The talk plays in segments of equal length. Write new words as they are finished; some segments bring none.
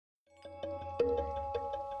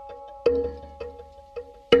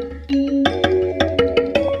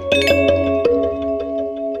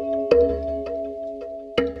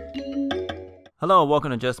Hello and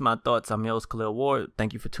welcome to Just My Thoughts. I'm your host, Khaleel Ward.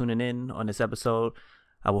 Thank you for tuning in on this episode.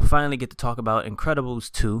 I will finally get to talk about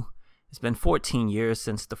Incredibles 2. It's been 14 years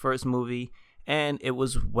since the first movie, and it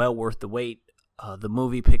was well worth the wait. The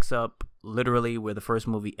movie picks up literally where the first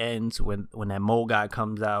movie ends, when that mole guy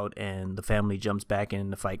comes out and the family jumps back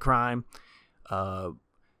in to fight crime.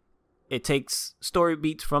 It takes story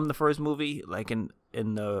beats from the first movie. Like in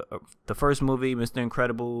the first movie, Mr.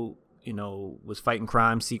 Incredible, was fighting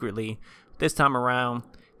crime secretly. This time around,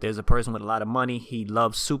 there's a person with a lot of money. He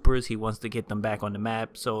loves supers. He wants to get them back on the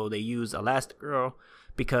map. So they use Elastigirl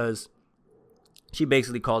because she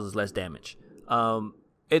basically causes less damage.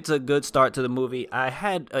 It's a good start to the movie. I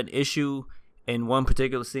had an issue in one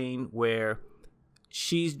particular scene where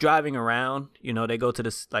she's driving around. They go to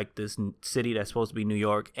this city that's supposed to be New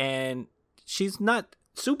York, and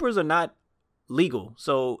supers are not legal.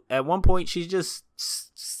 So at one point, she's just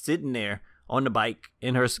sitting there on the bike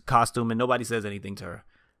in her costume, and nobody says anything to her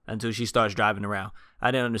until she starts driving around.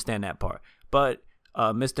 I didn't understand that part. But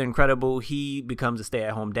Mr. Incredible, he becomes a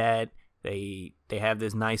stay-at-home dad. They have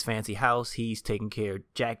this nice fancy house. He's taking care of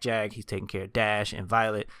Jack. He's taking care of Dash and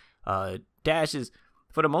Violet. Dash is,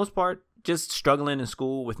 for the most part, just struggling in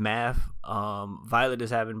school with math. Violet is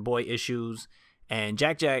having boy issues, and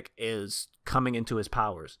Jack is coming into his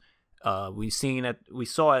powers. We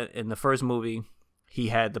saw it in the first movie. He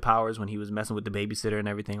had the powers when he was messing with the babysitter and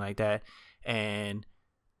everything like that. And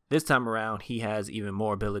this time around, he has even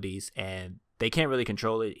more abilities, and they can't really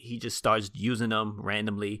control it. He just starts using them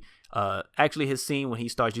randomly. Actually, his scene when he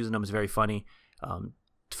starts using them is very funny.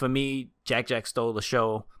 For me, Jack stole the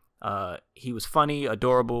show. He was funny,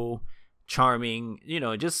 adorable, charming,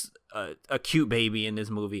 just a cute baby in this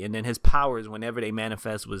movie. And then his powers, whenever they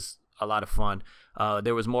manifest, was a lot of fun.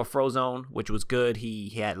 There was more Frozone, which was good. He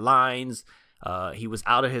had lines. He was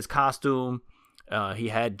out of his costume. He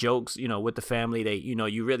had jokes, with the family.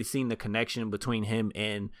 You really seen the connection between him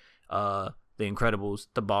and the Incredibles,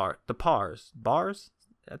 the Bars.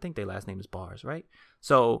 I think their last name is Bars, right?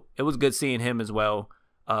 So it was good seeing him as well.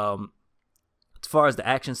 As far as the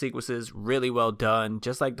action sequences, really well done,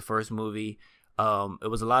 just like the first movie.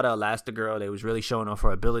 It was a lot of Elastigirl. They was really showing off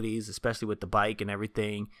her abilities, especially with the bike and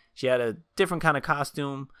everything. She had a different kind of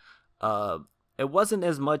costume. It wasn't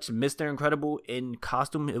as much Mr. Incredible in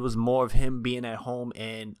costume. It was more of him being at home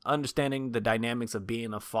and understanding the dynamics of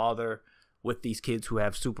being a father with these kids who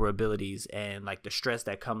have super abilities and like the stress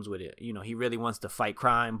that comes with it. He really wants to fight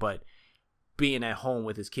crime, but being at home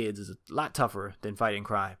with his kids is a lot tougher than fighting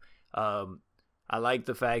crime. I like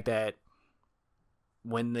the fact that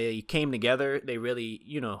when they came together, they really,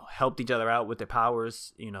 helped each other out with their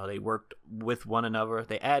powers. They worked with one another.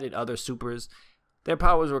 They added other supers. Their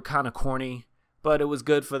powers were kind of corny, but it was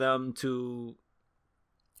good for them to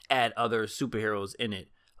add other superheroes in it.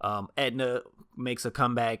 Edna makes a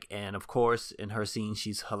comeback, and of course, in her scene,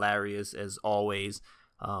 she's hilarious as always.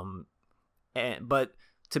 But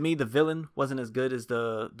to me, the villain wasn't as good as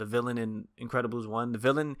the villain in Incredibles 1. The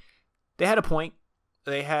villain, they had a point.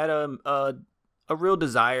 They had a real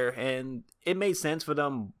desire, and it made sense for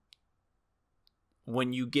them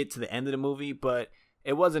when you get to the end of the movie, but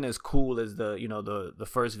it wasn't as cool as the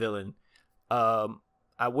first villain.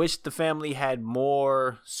 I wish the family had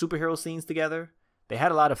more superhero scenes together. They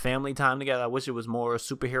had a lot of family time together. I wish it was more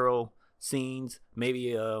superhero scenes.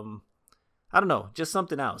 Maybe I don't know, just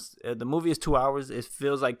something else. The movie is 2 hours. It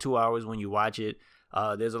feels like 2 hours when you watch it.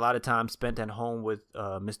 There's a lot of time spent at home with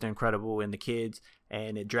Mr. Incredible and the kids,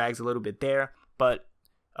 and it drags a little bit there. But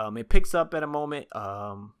it picks up at a moment.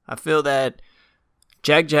 I feel that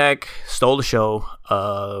Jack stole the show.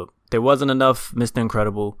 There wasn't enough Mr.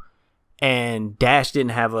 Incredible, and Dash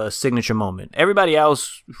didn't have a signature moment. Everybody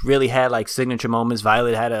else really had like signature moments.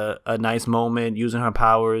 Violet had a nice moment using her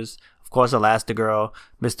powers. Of course, Elastigirl.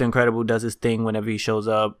 Mr. Incredible does his thing whenever he shows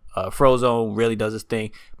up. Frozone really does his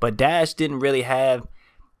thing. But Dash didn't really have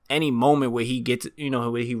any moment where he gets,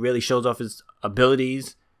 where he really shows off his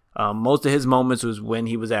abilities. Most of his moments was when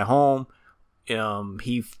he was at home.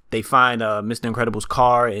 They find Mr. Incredible's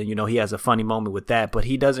car, and he has a funny moment with that, but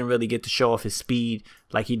he doesn't really get to show off his speed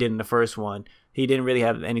like he did in the first one. He didn't really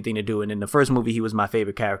have anything to do, and in the first movie he was my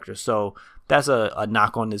favorite character, so that's a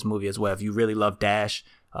knock on this movie as well. If you really love Dash,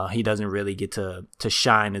 he doesn't really get to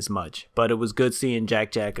shine as much, but it was good seeing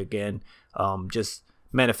Jack again, just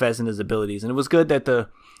manifesting his abilities. And it was good that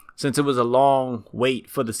since it was a long wait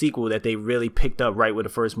for the sequel, that they really picked up right where the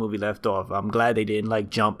first movie left off. I'm glad they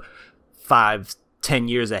didn't jump 5-10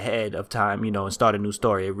 years ahead of time, and start a new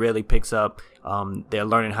story. It really picks up. They're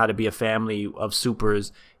learning how to be a family of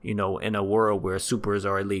supers, in a world where supers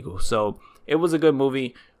are illegal. So it was a good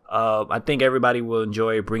movie. I think everybody will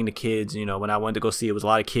enjoy it. Bring the kids. You know, when I went to go see it, was a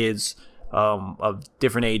lot of kids of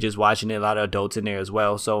different ages watching it, a lot of adults in there as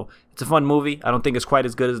well. So it's a fun movie. I don't think it's quite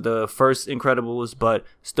as good as the first Incredibles, but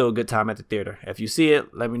still a good time at the theater. If you see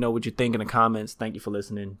it, let me know what you think in the comments. Thank you for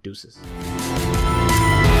listening. Deuces.